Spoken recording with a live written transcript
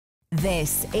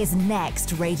This is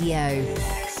Next Radio.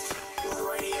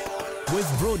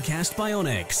 With Broadcast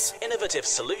Bionics, innovative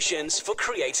solutions for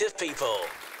creative people.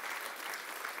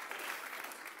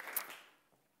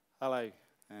 Hello,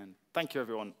 and thank you,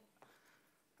 everyone.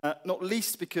 Not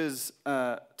least because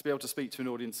to be able to speak to an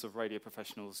audience of radio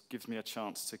professionals gives me a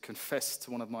chance to confess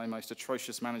to one of my most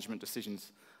atrocious management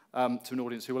decisions to an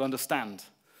audience who will understand.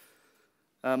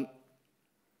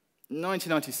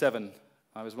 1997,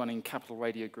 I was running Capital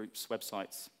Radio Group's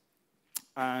websites,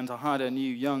 and I hired a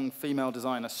new young female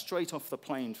designer straight off the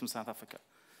plane from South Africa.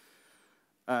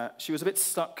 She was a bit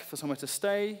stuck for somewhere to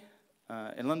stay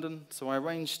in London, so I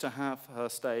arranged to have her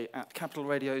stay at Capital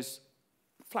Radio's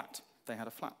flat. They had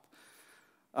a flat.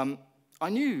 I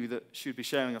knew that she would be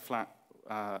sharing a flat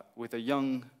with a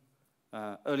young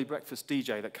early breakfast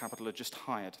DJ that Capital had just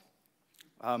hired.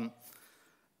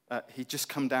 He'd just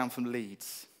come down from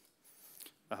Leeds.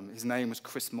 His name was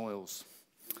Chris Moyles.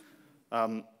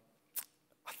 I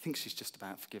think she's just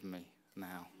about forgiven me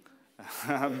now.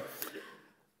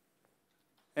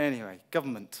 Anyway,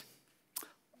 government.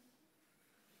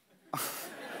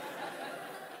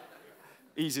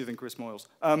 Easier than Chris Moyles.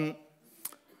 I'm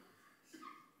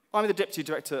the Deputy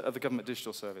Director of the Government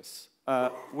Digital Service.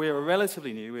 We're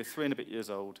relatively new, we're 3 and a bit years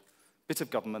old, bit of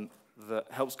government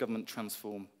that helps government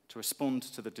transform to respond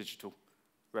to the digital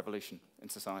revolution in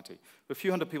society. We're a few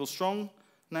hundred people strong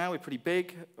now, we're pretty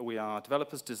big. We are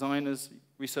developers, designers,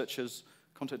 researchers,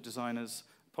 content designers,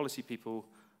 policy people,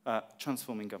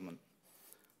 transforming government.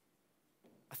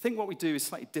 I think what we do is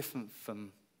slightly different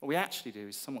from, what we actually do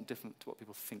is somewhat different to what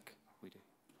people think we do.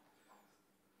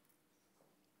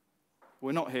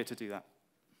 We're not here to do that.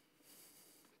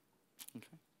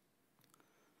 Okay?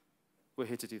 We're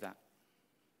here to do that.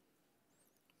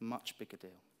 Much bigger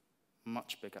deal,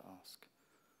 much bigger ask.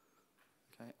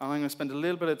 Okay? And I'm going to spend a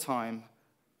little bit of time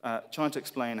trying to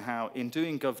explain how in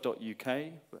doing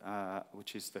gov.uk,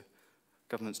 which is the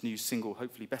government's new single,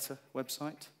 hopefully better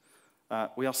website,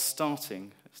 we are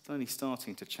only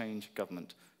starting to change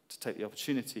government to take the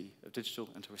opportunity of digital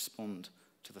and to respond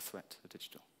to the threat of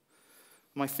digital.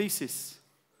 My thesis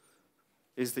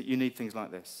is that you need things like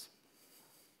this.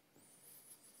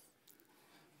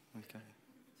 Okay.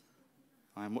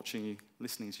 I am watching you,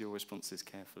 listening to your responses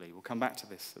carefully. We'll come back to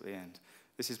this at the end.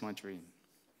 This is my dream.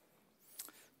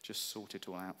 Just sort it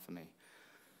all out for me.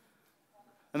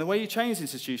 And the way you change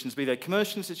institutions, be they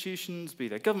commercial institutions, be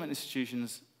they government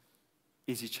institutions,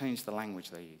 is you change the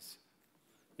language they use.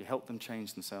 You help them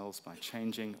change themselves by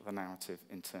changing the narrative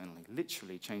internally,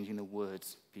 literally changing the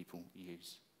words people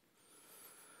use.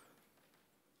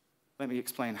 Let me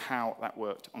explain how that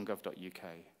worked on gov.uk.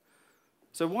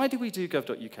 So why did we do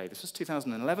gov.uk? This was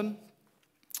 2011.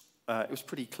 It was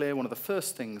pretty clear one of the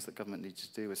first things that government needed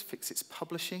to do was fix its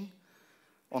publishing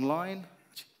online.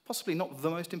 Possibly not the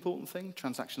most important thing.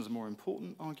 Transactions are more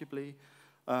important, arguably.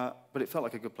 But it felt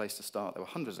like a good place to start. There were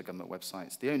hundreds of government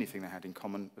websites. The only thing they had in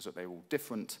common was that they were all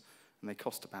different, and they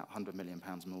cost about £100 million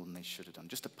more than they should have done,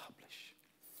 just to publish.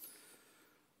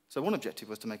 So one objective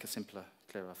was to make a simpler,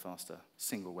 clearer, faster,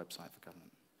 single website for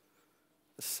government.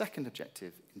 The second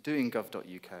objective in doing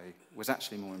gov.uk was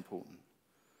actually more important,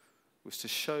 was to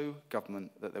show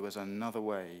government that there was another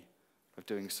way of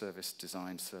doing service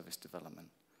design, service development,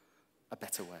 a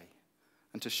better way,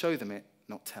 and to show them it,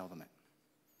 not tell them it.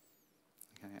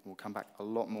 Okay, we'll come back a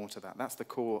lot more to that. That's the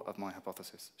core of my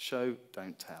hypothesis. Show,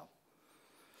 don't tell.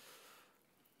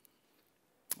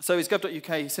 So is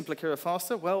gov.uk simpler, clearer,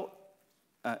 faster? Well,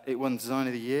 it won Design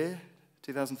of the Year,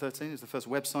 2013. It was the first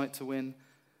website to win.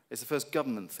 It's the first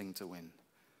government thing to win.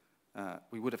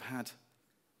 We would have had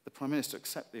the Prime Minister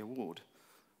accept the award,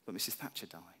 but Mrs. Thatcher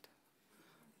died.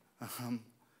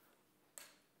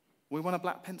 We won a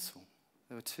black pencil.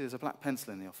 There's a black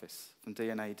pencil in the office from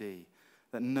D&AD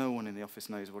that no one in the office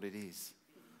knows what it is.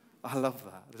 I love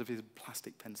that. There's a piece of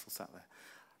plastic pencil sat there.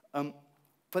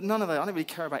 But none of that, I don't really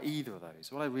care about either of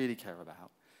those. What I really care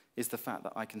about is the fact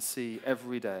that I can see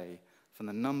every day from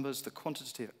the numbers, the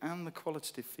quantitative and the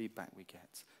qualitative feedback we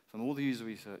get from all the user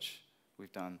research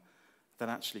we've done, that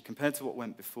actually, compared to what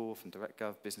went before from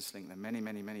DirectGov, BusinessLink, there are many,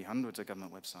 many, many hundreds of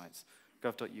government websites,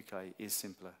 gov.uk is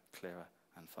simpler, clearer,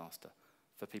 and faster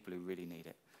for people who really need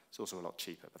it. It's also a lot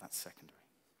cheaper, but that's secondary.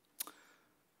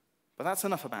 But that's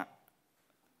enough about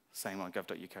saying why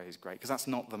gov.uk is great, because that's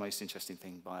not the most interesting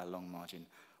thing by a long margin.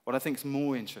 What I think is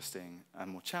more interesting and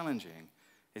more challenging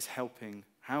is helping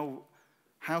how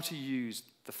to use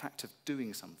the fact of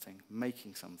doing something,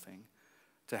 making something,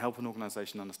 to help an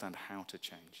organization understand how to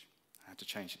change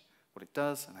what it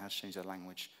does and how to change the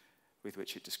language with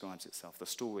which it describes itself, the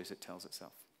stories it tells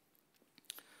itself.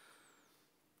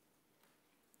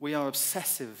 We are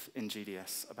obsessive in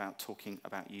GDS about talking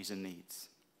about user needs.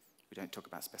 We don't talk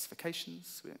about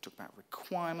specifications, we don't talk about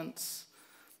requirements,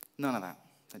 none of that.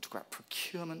 We don't talk about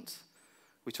procurement.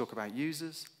 We talk about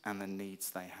users and the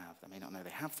needs they have. They may not know they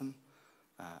have them,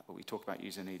 but we talk about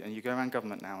user need. And you go around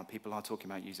government now and people are talking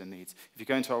about user needs. If you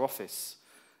go into our office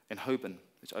in Holborn,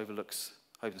 which overlooks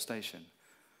Holborn Station,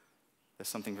 there's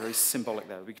something very symbolic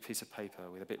there, a big piece of paper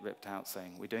with a bit ripped out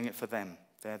saying, we're doing it for them,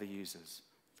 they're the users.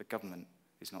 The government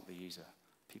is not the user.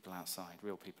 People outside,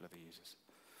 real people are the users.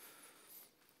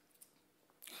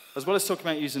 As well as talking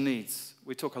about user needs,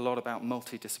 we talk a lot about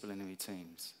multidisciplinary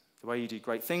teams. The way you do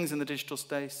great things in the digital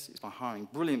space is by hiring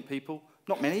brilliant people,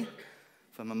 not many,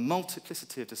 from a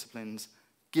multiplicity of disciplines,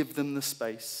 give them the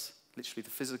space, literally the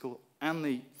physical and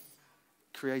the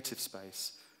creative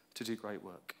space, to do great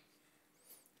work.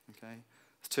 Okay?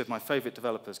 It's two of my favorite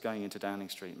developers going into Downing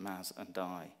Street, Maz and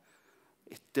Di.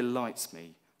 It delights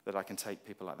me that I can take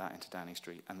people like that into Downing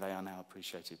Street, and they are now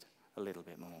appreciated a little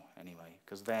bit more anyway,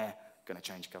 because they're going to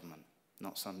change government,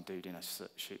 not some dude in a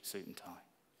suit and tie.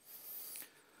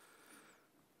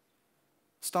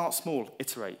 Start small,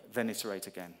 iterate, then iterate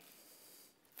again.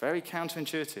 Very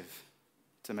counterintuitive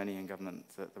to many in government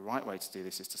that the right way to do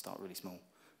this is to start really small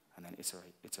and then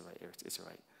iterate, iterate,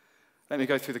 iterate. Let me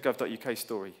go through the gov.uk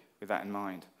story with that in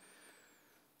mind.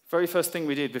 Very first thing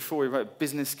we did before we wrote a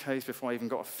business case, before I even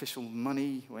got official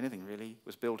money or anything really,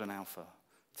 was build an alpha.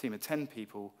 A team of 10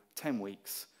 people, 10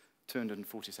 weeks,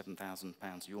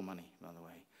 £247,000, your money, by the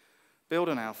way. Build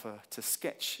an alpha to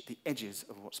sketch the edges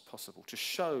of what's possible, to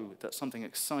show that something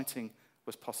exciting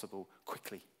was possible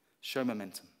quickly, show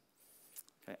momentum.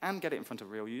 Okay, and get it in front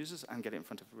of real users, and get it in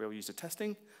front of real user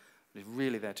testing. It's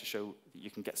really there to show that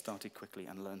you can get started quickly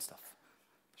and learn stuff.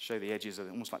 Show the edges of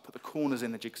it, almost like put the corners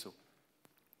in the jigsaw.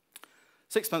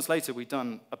 6 months later, we'd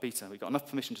done a beta. We got enough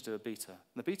permission to do a beta. And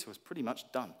the beta was pretty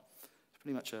much done. It's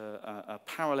pretty much a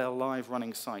parallel live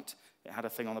running site. It had a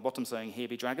thing on the bottom saying, here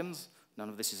be dragons. None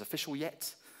of this is official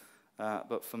yet.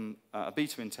 But from a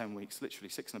beta in 10 weeks, literally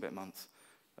 6 and a bit months,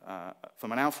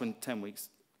 from an alpha in 10 weeks,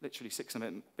 literally 6 and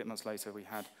a bit months later, we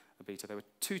had a beta. There were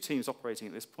 2 teams operating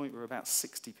at this point. We were about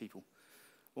 60 people.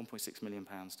 £1.6 million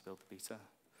to build the beta.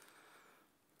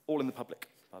 All in the public,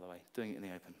 by the way, doing it in the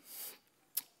open.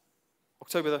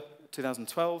 October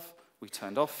 2012, we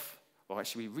turned off, or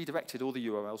actually we redirected all the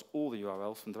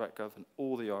URLs from DirectGov and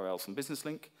all the URLs from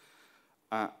BusinessLink,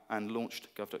 and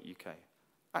launched gov.uk.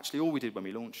 Actually, all we did when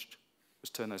we launched was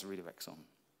turn those redirects on.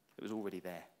 It was already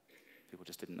there. People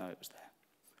just didn't know it was there.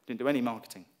 Didn't do any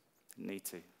marketing. Didn't need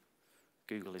to.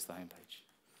 Google is the homepage.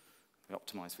 We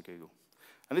optimize for Google.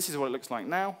 And this is what it looks like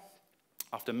now,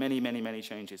 after many, many, many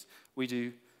changes. We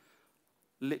do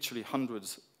literally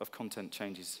hundreds of content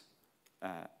changes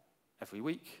every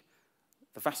week,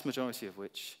 the vast majority of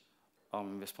which are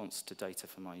in response to data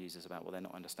from our users about what they're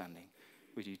not understanding.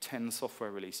 We do 10 software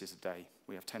releases a day.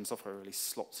 We have 10 software release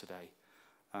slots a day.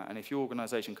 And if your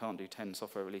organization can't do 10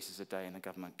 software releases a day and the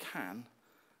government can,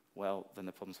 well, then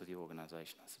the problem's with your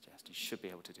organization, I suggest. You should be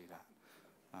able to do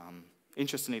that.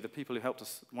 Interestingly, the people who helped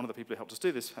us, one of the people who helped us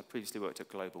do this had previously worked at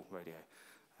Global Radio.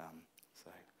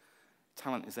 So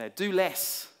talent is there. Do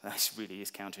less. This really is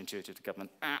counterintuitive to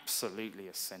government. Absolutely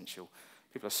essential.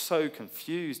 People are so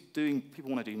confused.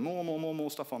 People want to do more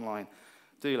stuff online.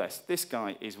 Do less. This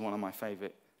guy is one of my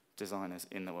favorite designers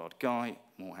in the world. Guy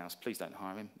Morehouse. Please don't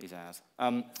hire him. He's ours.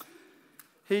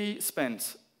 He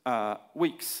spent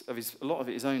weeks of a lot of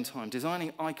his own time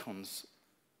designing icons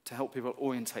to help people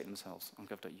orientate themselves on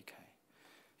gov.uk.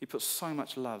 He put so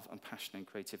much love and passion and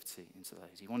creativity into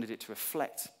those. He wanted it to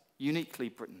reflect uniquely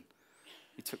Britain.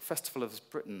 He took Festival of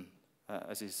Britain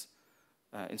as his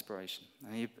inspiration,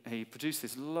 and he produced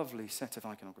this lovely set of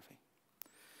iconography.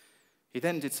 He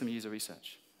then did some user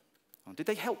research on did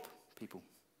they help people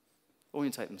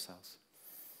orientate themselves?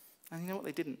 And you know what?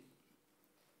 They didn't.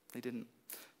 They didn't.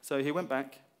 So he went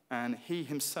back and he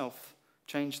himself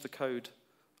changed the code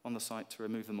on the site to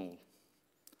remove them all.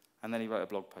 And then he wrote a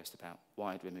blog post about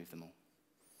why he'd remove them all.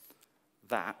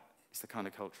 That is the kind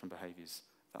of culture and behaviors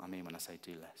that I mean when I say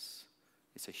do less.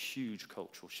 It's a huge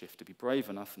cultural shift to be brave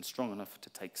enough and strong enough to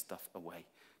take stuff away.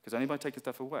 Because only by taking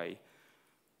stuff away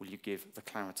will you give the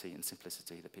clarity and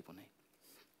simplicity that people need.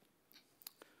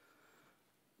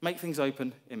 Make things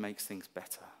open, it makes things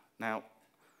better. Now,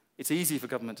 it's easy for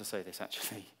government to say this,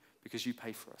 actually, because you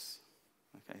pay for us.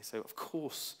 Okay, so of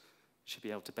course you should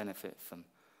be able to benefit from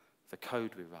the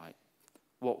code we write,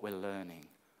 what we're learning,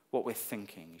 what we're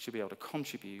thinking. You should be able to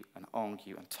contribute and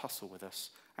argue and tussle with us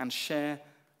and share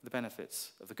the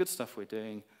benefits of the good stuff we're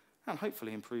doing and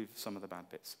hopefully improve some of the bad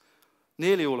bits.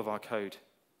 Nearly all of our code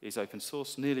is open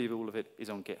source. Nearly all of it is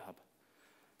on GitHub.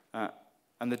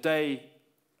 And the day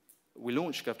we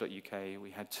launched gov.uk,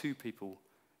 we had 2 people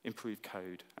improve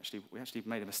code. We actually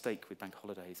made a mistake with bank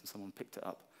holidays, and someone picked it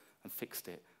up and fixed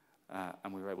it,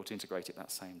 and we were able to integrate it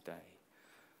that same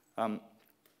day.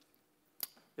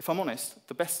 If I'm honest,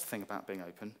 the best thing about being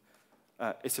open,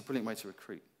 it's a brilliant way to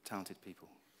recruit talented people,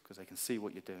 because they can see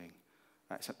what you're doing.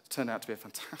 It turned out to be a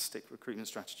fantastic recruitment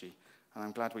strategy, and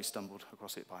I'm glad we stumbled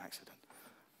across it by accident.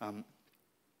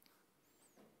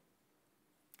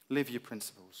 Live your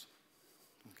principles.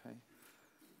 Okay?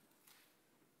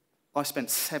 I spent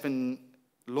 7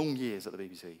 long years at the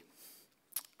BBC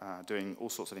doing all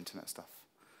sorts of internet stuff.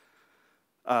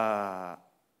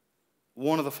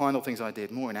 One of the final things I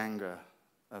did, more in anger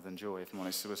than joy, if I'm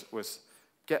honest, was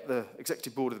get the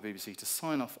executive board of the BBC to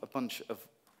sign off a bunch of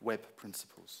web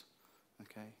principles.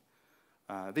 Okay?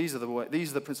 These are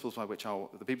the principles by which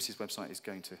the BBC's website is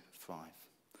going to thrive.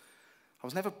 I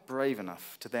was never brave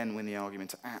enough to then win the argument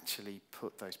to actually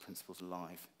put those principles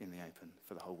live in the open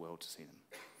for the whole world to see them.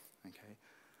 Okay?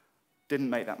 Didn't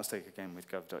make that mistake again with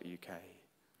gov.uk.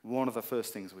 One of the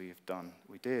first things we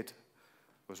did,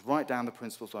 was write down the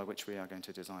principles by which we are going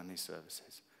to design these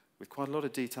services, with quite a lot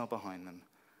of detail behind them,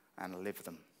 and live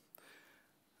them.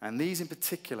 And these in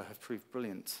particular have proved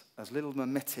brilliant as little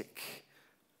mimetic,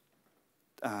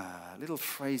 little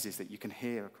phrases that you can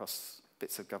hear across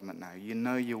bits of government now. You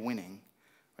know you're winning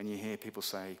when you hear people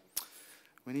say,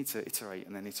 we need to iterate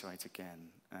and then iterate again,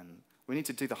 and we need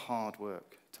to do the hard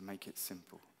work to make it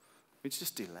simple. We need to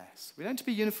just do less. We don't need to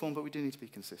be uniform, but we do need to be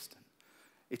consistent.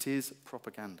 It is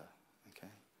propaganda,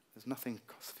 okay? There's nothing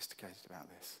sophisticated about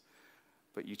this.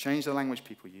 But you change the language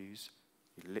people use,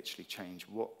 you literally change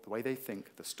the way they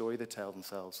think, the story they tell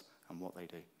themselves, and what they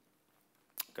do.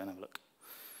 Go and have a look.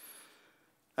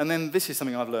 And then this is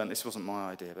something I've learned, this wasn't my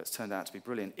idea, but it's turned out to be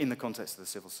brilliant in the context of the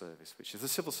civil service, which is the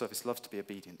civil service loves to be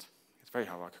obedient. It's very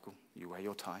hierarchical. You wear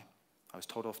your tie. I was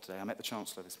told off today. I met the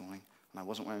Chancellor this morning, and I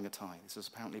wasn't wearing a tie. This was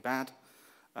apparently bad,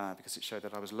 because it showed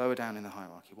that I was lower down in the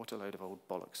hierarchy. What a load of old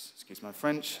bollocks. Excuse my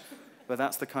French, but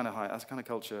that's the kind of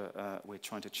culture we're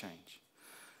trying to change.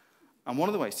 And one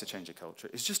of the ways to change a culture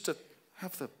is just to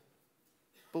have the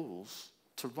balls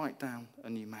to write down a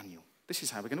new manual. This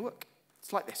is how we're going to work.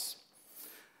 It's like this.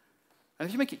 And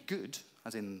if you make it good,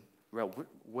 as in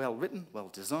well-written,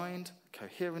 well-designed,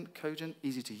 coherent, cogent,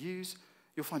 easy to use,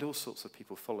 you'll find all sorts of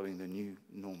people following the new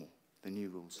normal, the new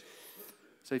rules.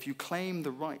 So if you claim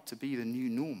the right to be the new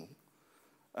normal,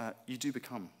 you do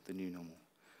become the new normal.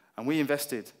 And we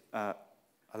invested a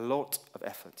lot of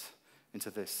effort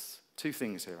into this. 2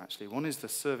 things here, actually. One is the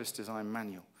service design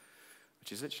manual,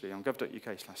 which is literally on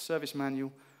gov.uk/service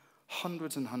manual,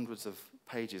 hundreds and hundreds of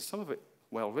pages, some of it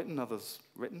well-written, others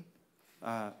written,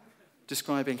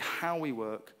 describing how we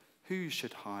work, who you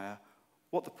should hire,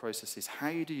 what the process is, how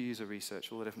you do user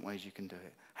research, all the different ways you can do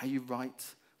it, how you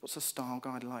write, what's a style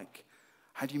guide like,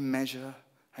 how do you measure,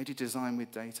 how do you design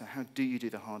with data, how do you do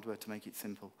the hardware to make it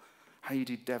simple, how you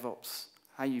do DevOps,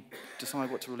 how you decide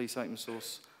what to release open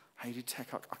source, how you do tech.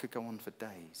 I could go on for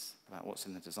days about what's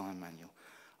in the design manual.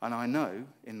 And I know,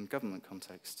 in government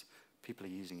context, people are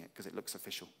using it because it looks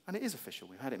official. And it is official.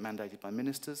 We've had it mandated by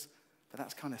ministers, but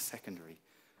that's kind of secondary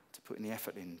to putting the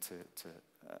effort in to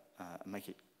make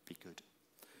it be good.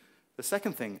 The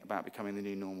second thing about becoming the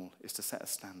new normal is to set a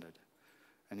standard.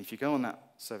 And if you go on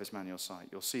that service manual site,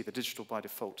 you'll see the digital by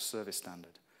default service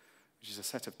standard, which is a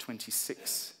set of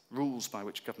 26 rules by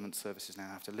which government services now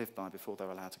have to live by before they're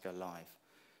allowed to go live.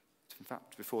 In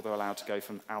fact, before they're allowed to go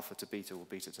from alpha to beta or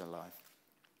beta to live.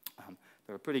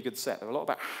 They're a pretty good set. They're a lot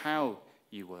about how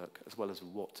you work as well as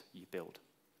what you build.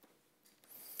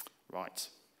 Right.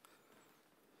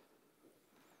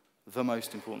 The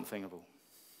most important thing of all.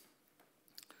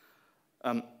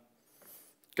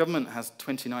 Government has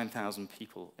 29,000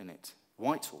 people in it.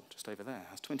 Whitehall, just over there,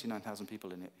 has 29,000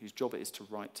 people in it whose job it is to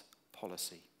write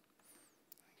policy.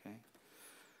 Okay?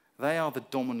 They are the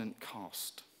dominant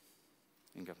caste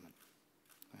in government.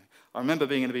 I remember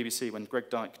being in the BBC when Greg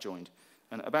Dyke joined,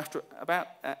 and about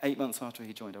 8 months after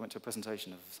he joined, I went to a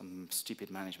presentation of some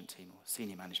stupid management team, or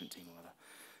senior management team or whatever.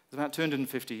 There's about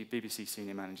 250 BBC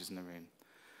senior managers in the room.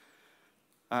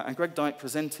 And Greg Dyke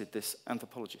presented this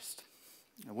anthropologist,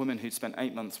 a woman who'd spent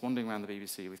 8 months wandering around the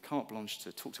BBC with carte blanche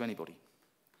to talk to anybody.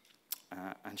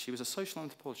 And she was a social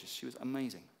anthropologist. She was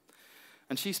amazing.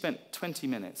 And she spent 20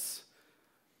 minutes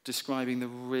describing the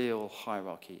real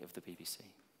hierarchy of the BBC.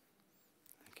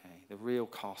 Okay, the real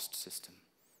caste system.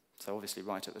 So obviously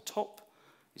right at the top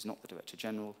is not the Director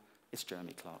General, it's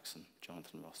Jeremy Clarkson,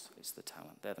 Jonathan Ross, it's the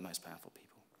talent. They're the most powerful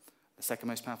people. The second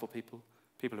most powerful people,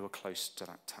 people who are close to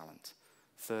that talent.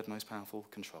 Third most powerful,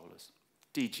 controllers.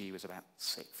 DG was about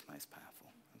 6th most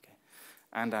powerful. Okay.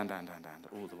 and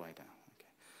all the way down. Okay.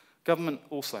 Government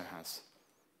also has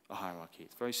a hierarchy.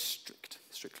 It's very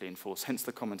strictly enforced, hence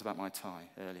the comment about my tie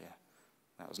earlier.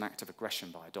 That was an act of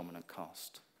aggression by a dominant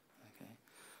caste. Okay.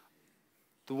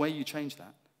 The way you change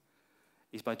that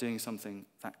is by doing something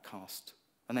that caste,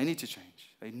 and they need to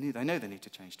change. They know they need to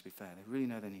change, to be fair. They really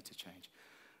know they need to change.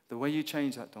 The way you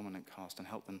change that dominant caste and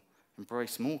help them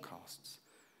embrace more castes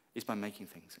is by making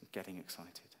things and getting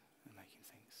excited and making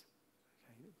things.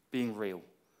 Okay? Being real.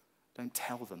 Don't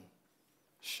tell them,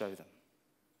 show them.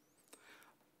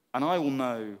 And I will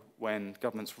know when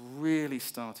governments really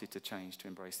started to change to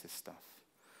embrace this stuff.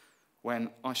 When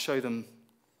I show them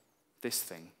this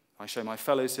thing, I show my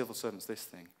fellow civil servants this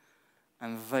thing,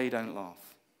 and they don't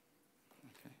laugh.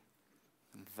 Okay?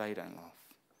 And they don't laugh.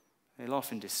 They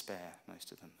laugh in despair,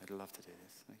 most of them. They'd love to do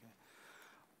this. Okay?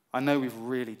 I know we've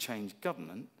really changed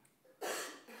government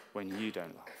when you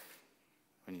don't laugh,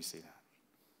 when you see that.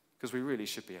 Because we really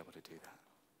should be able to do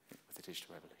that with the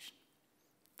digital revolution.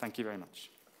 Thank you very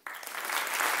much.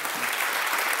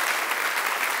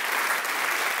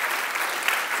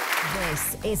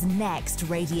 This is Next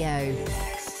Radio.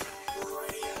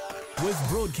 With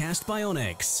Broadcast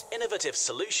Bionics, innovative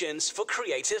solutions for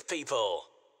creative people.